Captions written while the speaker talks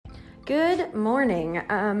Good morning.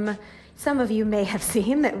 Some of you may have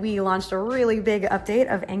seen that we launched a really big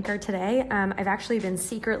update of Anchor today. I've actually been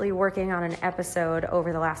secretly working on an episode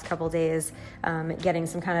over the last couple days, getting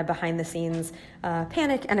some kind of behind the scenes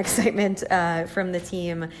panic and excitement from the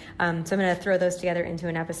team. So I'm going to throw those together into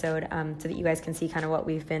an episode so that you guys can see kind of what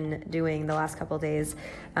we've been doing the last couple days.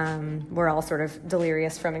 We're all sort of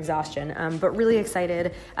delirious from exhaustion, but really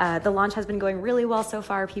excited. The launch has been going really well so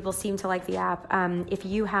far. People seem to like the app. If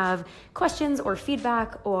you have questions or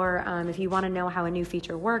feedback, or if you want to know how a new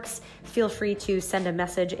feature works, feel free to send a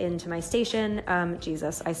message into my station.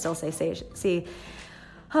 Jesus, I still say see.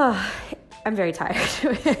 I'm very tired.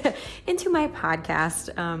 Into my podcast.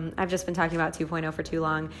 I've just been talking about 2.0 for too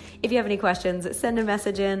long. If you have any questions, send a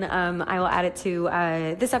message in. I will add it to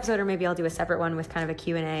this episode, or maybe I'll do a separate one with kind of a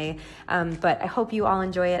Q&A. But I hope you all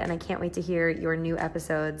enjoy it, and I can't wait to hear your new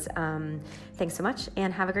episodes. Thanks so much,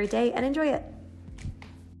 and have a great day, and enjoy it.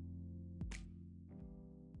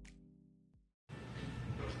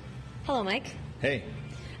 Hello, Mike. Hey.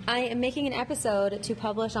 I am making an episode to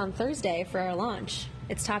publish on Thursday for our launch.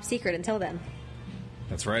 It's top secret until then.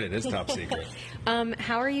 That's right, it is top secret.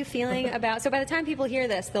 How are you feeling about... So by the time people hear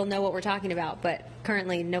this, they'll know what we're talking about, but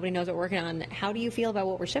currently nobody knows what we're working on. How do you feel about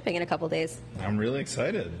what we're shipping in a couple days? I'm really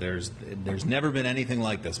excited. There's never been anything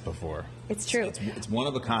like this before. It's true. It's one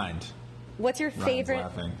of a kind. What's your favorite...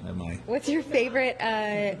 Ryan's laughing at my... What's your favorite...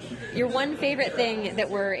 your one favorite thing that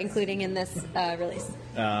we're including in this release?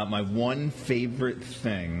 My one favorite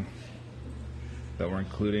thing that we're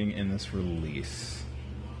including in this release...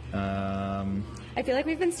 I feel like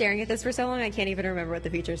we've been staring at this for so long, I can't even remember what the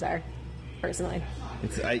features are, personally.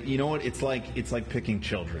 You know what? It's like picking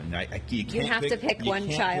children. You have to pick one child.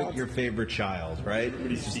 You can't pick your favorite child, right?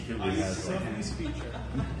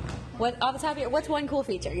 What off the top of your, what's one cool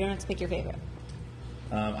feature? You don't have to pick your favorite.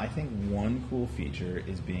 I think one cool feature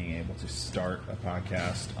is being able to start a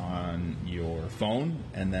podcast on your phone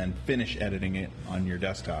and then finish editing it on your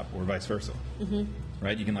desktop, or vice versa. Mm-hmm.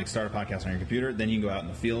 Right? You can start a podcast on your computer, then you can go out in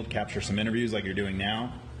the field, capture some interviews like you're doing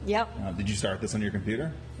now. Yep. Did you start this on your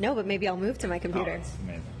computer? No, but maybe I'll move to my computer. Oh, that's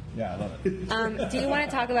amazing. Yeah, I love it. Do you want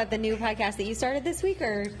to talk about the new podcast that you started this week,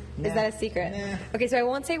 or is that a secret? Nah. Okay, so I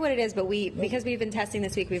won't say what it is, but because we've been testing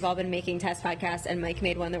this week, we've all been making test podcasts, and Mike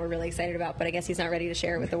made one that we're really excited about, but I guess he's not ready to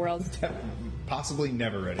share it with the world. Possibly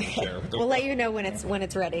never ready to share with the world. We'll let you know when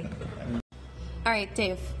it's ready. All right,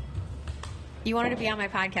 Dave. You wanted to be on my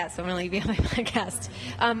podcast, so I'm going to let you be on my podcast.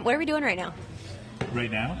 What are we doing right now?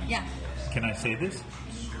 Right now? Yeah. Can I say this?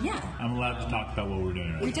 Yeah. I'm allowed to talk about what we're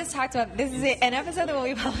doing right We just talked about, this is an episode that we'll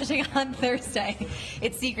be publishing on Thursday.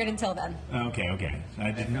 It's secret until then. Okay.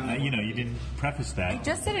 I didn't, you didn't preface that. I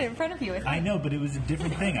just did it in front of you. I know, but it was a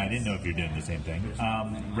different thing. I didn't know if you're doing the same thing.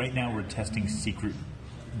 Right now we're testing secret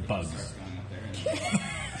bugs.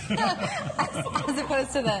 As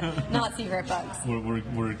opposed to the not secret bugs.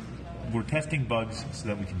 We're testing bugs so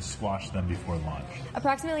that we can squash them before launch.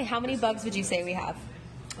 Approximately how many bugs would you say we have?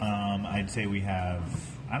 I'd say we have,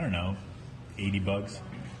 80 bugs.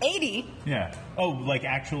 80? Yeah. Oh,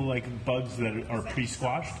 actual bugs that are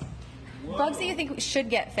pre-squashed? Bugs that you think should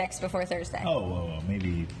get fixed before Thursday? Oh,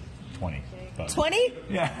 maybe 20 bugs. 20?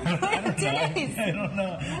 Yeah. I don't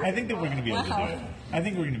know. I think that we're going to be able to do it. I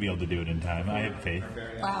think we're going to be able to do it in time. I have faith.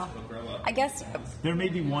 Wow. I guess... There may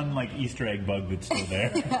be one, Easter egg bug that's still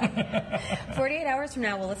there. 48 hours from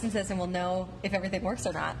now, we'll listen to this and we'll know if everything works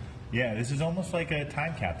or not. Yeah, this is almost like a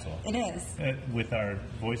time capsule. It is. With our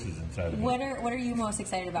voices inside of it. What are you most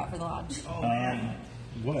excited about for the launch?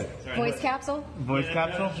 What? Voice capsule? Voice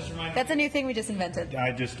capsule? That's a new thing we just invented.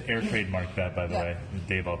 I just air trademarked that, by the way.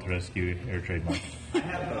 Dave Altarescu air trademark.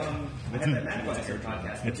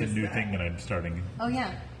 It's a new thing that I'm starting. Oh,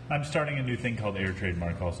 yeah. I'm starting a new thing called air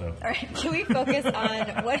trademark also. All right, can we focus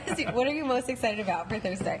on what are you most excited about for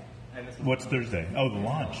Thursday? What's Thursday? Oh, the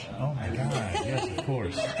launch. Oh, my God. Yes, of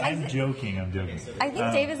course. I'm joking. I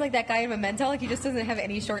think Dave is like that guy in Memento. He just doesn't have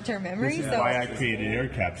any short-term memory. This is why I created Air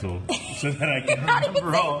Capsule, so that I can not even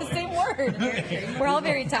remember all. The same word. We're all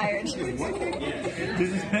very tired.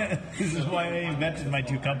 This is why I invented my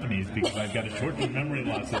two companies, because I've got a short-term memory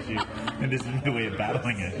loss issue, and this is my way of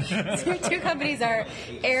battling it. So your two companies are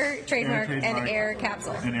Air Trademark and Air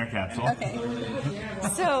Capsule. And Air Capsule. Okay.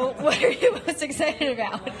 So what are you most excited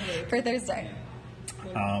about for Thursday?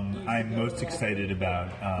 I'm most excited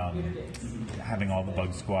about having all the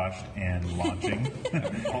bugs squashed and launching.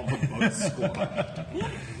 All the bugs squashed.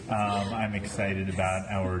 I'm excited about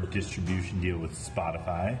our distribution deal with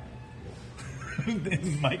Spotify.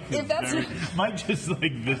 Mike just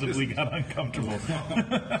visibly got uncomfortable.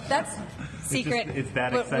 That's secret. It's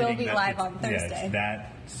that but exciting. We'll be live on Thursday. Yeah, it's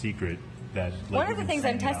that secret that. One of the things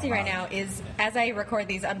I'm testing right now is, as I record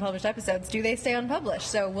these unpublished episodes, do they stay unpublished?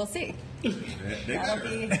 So we'll see. That'll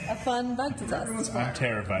be a fun bug to test. I'm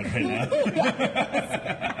terrified right now.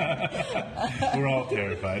 We're all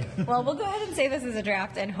terrified. Well, we'll go ahead and say this is a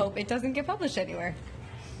draft and hope it doesn't get published anywhere.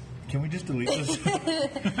 Can we just delete this?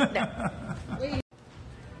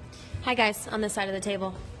 Hi guys, on this side of the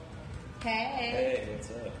table. Hey. What's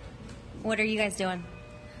up? What are you guys doing?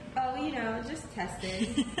 Oh, just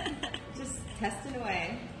testing. Just testing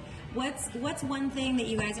away. What's one thing that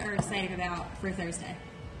you guys are excited about for Thursday?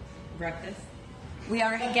 Breakfast? We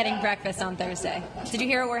are getting breakfast on Thursday. Did you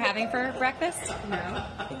hear what we're having for breakfast? No.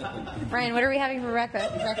 Brian, what are we having for breakfast?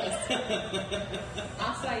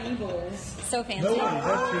 Acai bowls. So fancy. No, is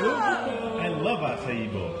that true? I love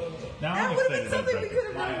acai bowl. Now I'm excited about Something we could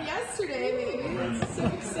have breakfast. done yesterday, maybe. It's so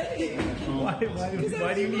exciting.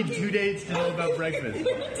 Why do you need 2 days to know about breakfast? You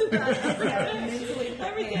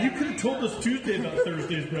could have told us Tuesday about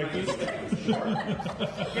Thursday's breakfast.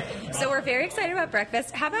 So we're very excited about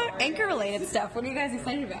breakfast. How about anchor-related stuff? What are you guys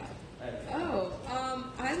excited about?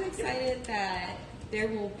 I'm excited that there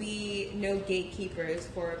will be no gatekeepers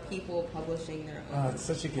for people publishing their own. It's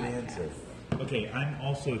such a good answer. Okay, I'm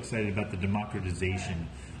also excited about the democratization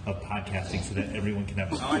of podcasting so that everyone can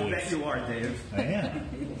have a voice. I bet you are, Dave. I am.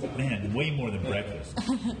 Man, way more than breakfast.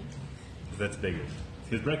 That's bigger.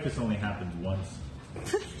 Because breakfast only happens once.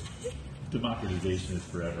 Democratization is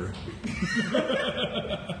forever.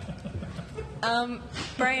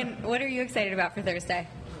 Brian, what are you excited about for Thursday?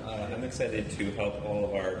 I'm excited to help all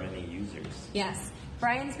of our many users. Yes.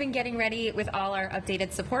 Brian's been getting ready with all our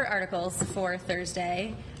updated support articles for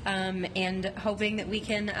Thursday and hoping that we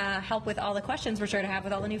can help with all the questions we're sure to have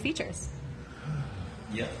with all the new features.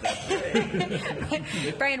 Yep, that's right.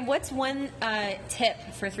 Brian, what's one tip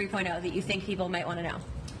for 3.0 that you think people might want to know?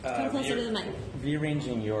 Come closer to the mic.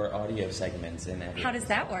 Rearranging your audio segments in every. How does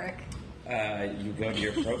that work? You go to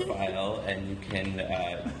your profile and you can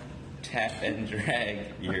tap and drag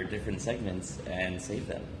your different segments and save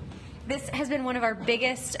them. This has been one of our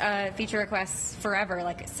biggest feature requests forever,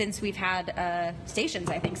 like since we've had stations,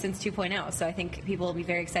 I think, since 2.0. So I think people will be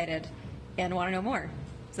very excited and want to know more.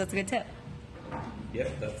 So that's a good tip.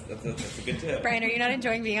 Yep, that's a good tip. Brian, are you not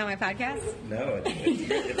enjoying being on my podcast? No,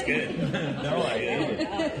 it's good. No, I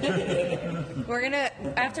am. We're going to,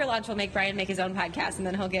 after lunch, we'll make Brian make his own podcast, and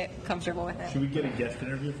then he'll get comfortable with it. Should we get a guest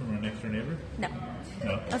interview from our next door neighbor? No,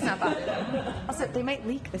 No. let's not bother them. Also, they might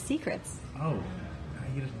leak the secrets. Oh,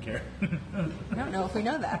 he doesn't care. I don't know if we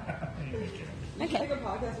know that. He doesn't care. Okay. Make a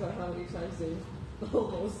podcast about how many times they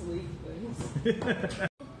almost leak things.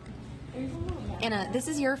 Anna, this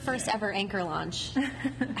is your first ever Anchor launch.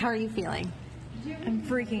 How are you feeling? I'm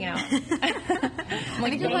freaking out. I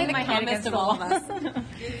think you're playing the calmest of all of us.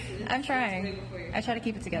 I'm trying. I try to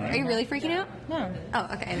keep it together. Are you really freaking out? No. Oh,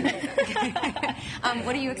 okay.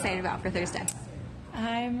 What are you excited about for Thursday?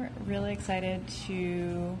 I'm really excited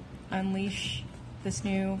to unleash this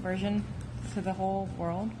new version to the whole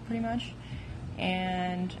world, pretty much.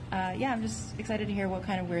 And I'm just excited to hear what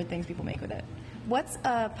kind of weird things people make with it. What's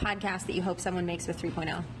a podcast that you hope someone makes with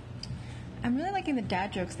 3.0? I'm really liking the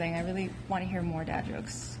dad jokes thing. I really want to hear more dad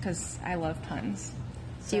jokes because I love puns.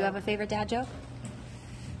 Do you have a favorite dad joke?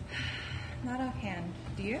 Not offhand.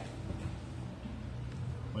 Do you?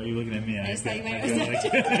 Why are you looking at me? just thought you might-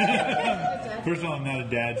 First of all, I'm not a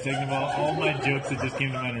dad. Second of all my jokes that just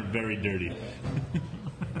came to mind are very dirty.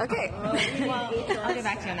 Okay. Well, I'll get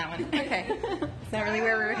back to you on that one. Okay. It's not really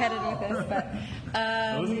where we were headed with this, but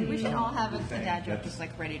We should all have a dad joke just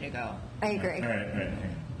like ready to go. I agree. All right. Hang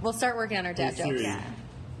on. We'll start working on our dad Hey, jokes. Siri,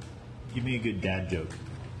 give me a good dad joke.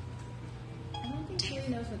 I don't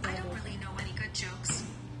really know any good jokes.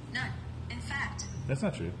 None. In fact. That's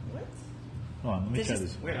not true. What? Hold on, let me try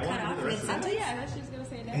this. Yeah, I thought she was going to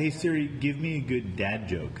say that. Hey Siri, give me a good dad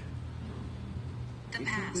joke. The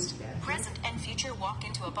past, present, and future walk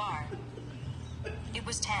into a bar. It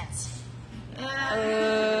was tense.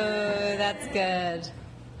 Oh, that's good.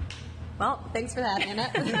 Well, thanks for that, Anna.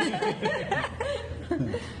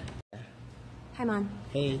 Hi, Mon.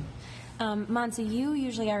 Hey. Mon, so you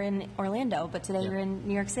usually are in Orlando, but today you're in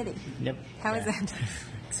New York City. Yep. How is that?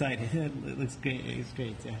 Excited. It looks great. It's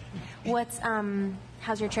great. Yeah.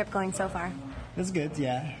 How's your trip going so far? It's good.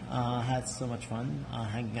 Yeah. Had so much fun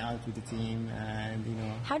hanging out with the team, and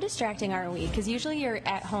How distracting are we? Because usually you're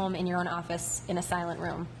at home in your own office in a silent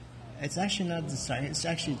room. it's actually not distracting. It's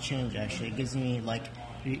actually change. Actually, it gives me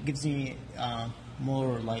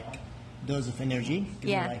more like dose of energy.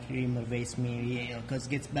 Really motivates me. Because it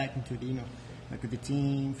gets back into the like with the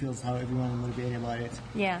team, feels how everyone motivated about it.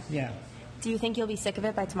 Yeah. Yeah. Do you think you'll be sick of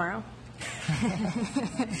it by tomorrow?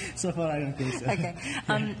 So far, I don't think so. Okay.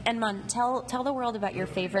 And Mon, tell the world about your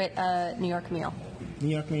favorite New York meal. New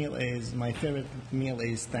York meal is my favorite meal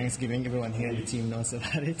is Thanksgiving. Everyone here in the team knows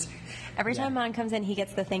about it. Every time Mon comes in, he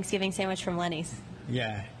gets the Thanksgiving sandwich from Lenny's.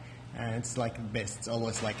 Yeah, and it's like the best. It's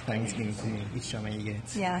always like Thanksgiving to me each time I get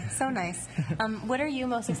it. Yeah, so nice. What are you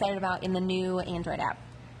most excited about in the new Android app?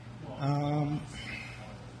 I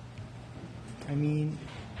mean,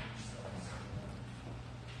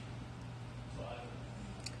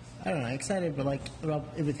 I don't know, excited, but like about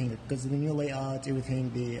everything because the new layout,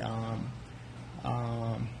 everything, the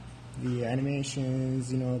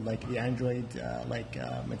animations, like the Android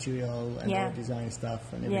material and the design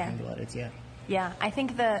stuff and everything about it. Yeah. Yeah, I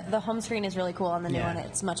think the home screen is really cool on the new one.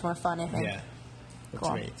 It's much more fun, I think. Yeah. That's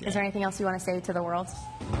Cool. great. Yeah. Is there anything else you want to say to the world?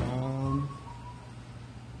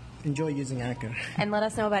 Enjoy using Anchor. And let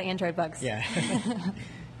us know about Android bugs. Yeah.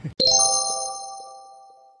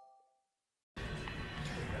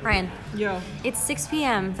 Ryan. Yo. It's 6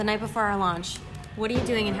 p.m. the night before our launch. What are you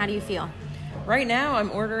doing and how do you feel? Right now,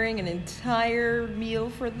 I'm ordering an entire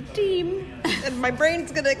meal for the team, and my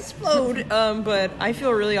brain's gonna explode. But I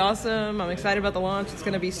feel really awesome. I'm excited about the launch. It's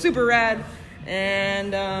gonna be super rad,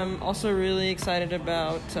 and also really excited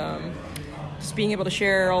about just being able to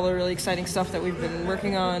share all the really exciting stuff that we've been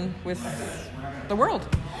working on with the world.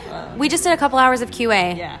 We just did a couple hours of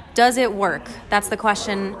QA. Yeah. Does it work? That's the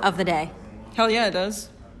question of the day. Hell yeah, it does.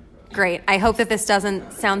 Great. I hope that this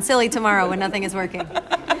doesn't sound silly tomorrow when nothing is working.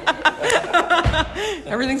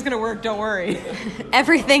 Everything's gonna work, don't worry.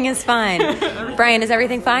 Everything is fine. Brian, is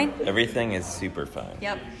everything fine? Everything is super fine.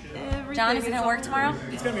 Yep. John, is it going to work tomorrow?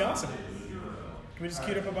 It's going to be awesome. Can we just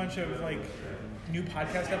queue up a bunch of new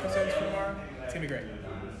podcast episodes for tomorrow? It's going to be great.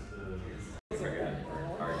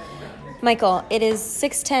 Michael, it is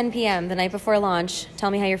 6:10 p.m. the night before launch.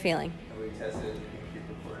 Tell me how you're feeling.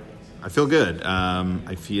 I feel good.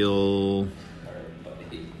 I feel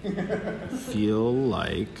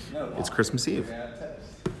like it's Christmas Eve.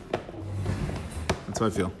 That's how I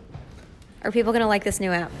feel. Are people going to like this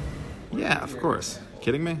new app? Yeah, of course.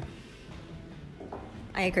 Kidding me?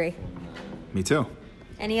 I agree. Me too.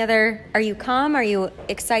 Are you calm? Are you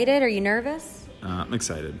excited? Are you nervous? I'm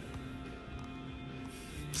excited.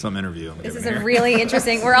 Some interview. This is a really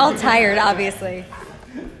interesting, we're all tired, obviously.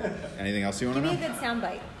 Anything else you want to know? Give me a good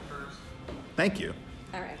soundbite. Thank you.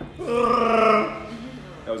 All right.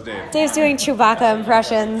 That was Dave. Dave's doing Chewbacca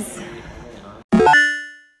impressions.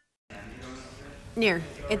 Nir,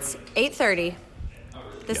 it's 8:30.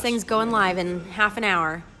 This thing's going live in half an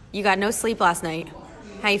hour. You got no sleep last night.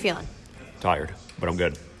 How you feeling? Tired, but I'm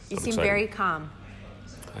good. You I'm seem excited. very calm.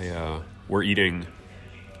 We're eating.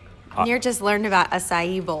 Nir just learned about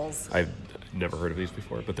acai bowls. I've never heard of these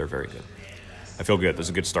before, but they're very good. I feel good. This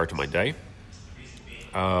is a good start to my day.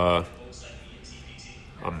 I'm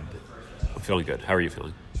feeling good. How are you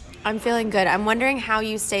feeling? I'm feeling good. I'm wondering how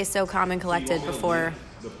you stay so calm and collected before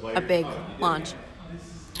a big launch.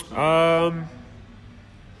 I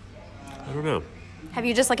don't know. Have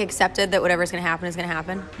you just accepted that whatever's going to happen is going to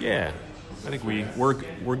happen? Yeah, I think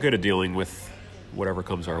we're good at dealing with whatever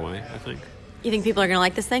comes our way. I think. You think people are going to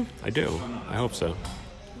like this thing? I do. I hope so.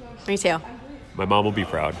 Me too. My mom will be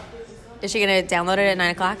proud. Is she going to download it at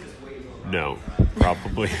 9 o'clock? No,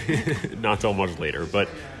 probably not till much later, but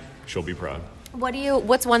she'll be proud.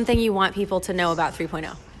 What's one thing you want people to know about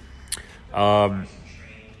 3.0?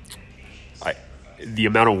 The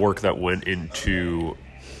amount of work that went into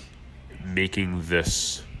making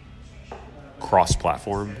this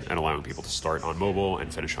cross-platform and allowing people to start on mobile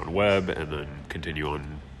and finish on web and then continue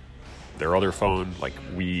on their other phone.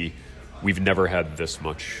 We've never had this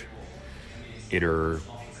much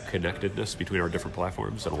interconnectedness between our different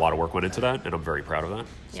platforms, and a lot of work went into that, and I'm very proud of that.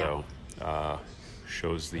 Yeah. So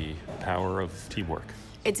shows the power of teamwork.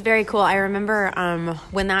 It's very cool. I remember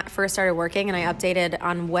when that first started working and I updated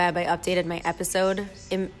on web, I updated my episode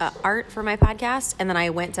art for my podcast, and then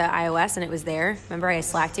I went to iOS and it was there. Remember I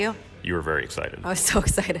Slacked you? You were very excited. I was so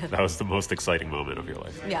excited. That was the most exciting moment of your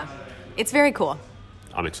life. Yeah. It's very cool.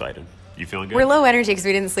 I'm excited. You feeling good? We're low energy because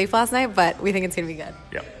we didn't sleep last night, but we think it's going to be good.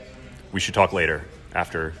 Yeah. We should talk later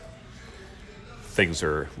after things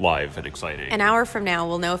are live and exciting. An hour from now,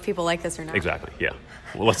 we'll know if people like this or not. Exactly, yeah.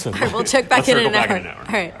 Well, let's. All right, we'll check back in an hour. In an hour.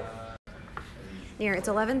 All right. Here, it's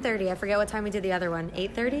 11:30. I forget what time we did the other one.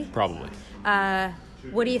 8:30? Probably.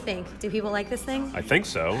 What do you think? Do people like this thing? I think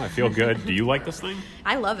so. I feel good. Do you like this thing?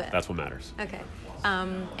 I love it. That's what matters. Okay.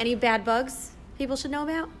 Any bad bugs people should know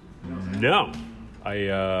about? No.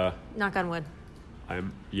 Knock on wood.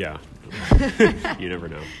 Yeah. You never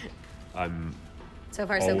know. I'm so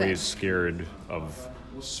far so good. Always scared of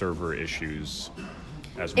server issues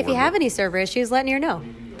as If you have any server issues, let Near know.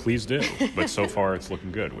 please do. But so far, it's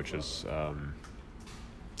looking good, which is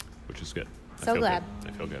good. So glad.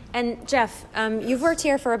 I feel good. And Jeff, you've worked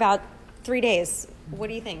here for about 3 days. What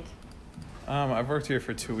do you think? I've worked here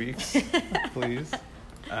for 2 weeks, please.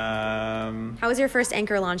 How was your first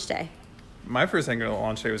Anchor launch day? My first Anchor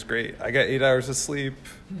launch day was great. I got 8 hours of sleep.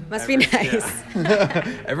 Must be nice.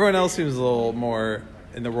 Yeah. Everyone else seems a little more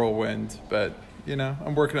in the whirlwind, but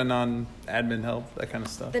I'm working on non-admin help, that kind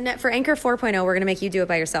of stuff. For Anchor 4.0, we're going to make you do it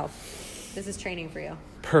by yourself. This is training for you.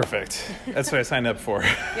 Perfect. That's what I signed up for.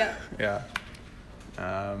 Yep. Yeah.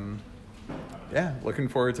 Yeah, looking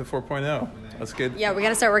forward to 4.0. That's good. Yeah, we got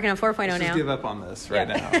to start working on 4.0 Let's now. just give up on this right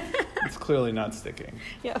now. It's clearly not sticking.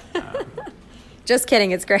 Yep. Just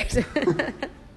kidding. It's great.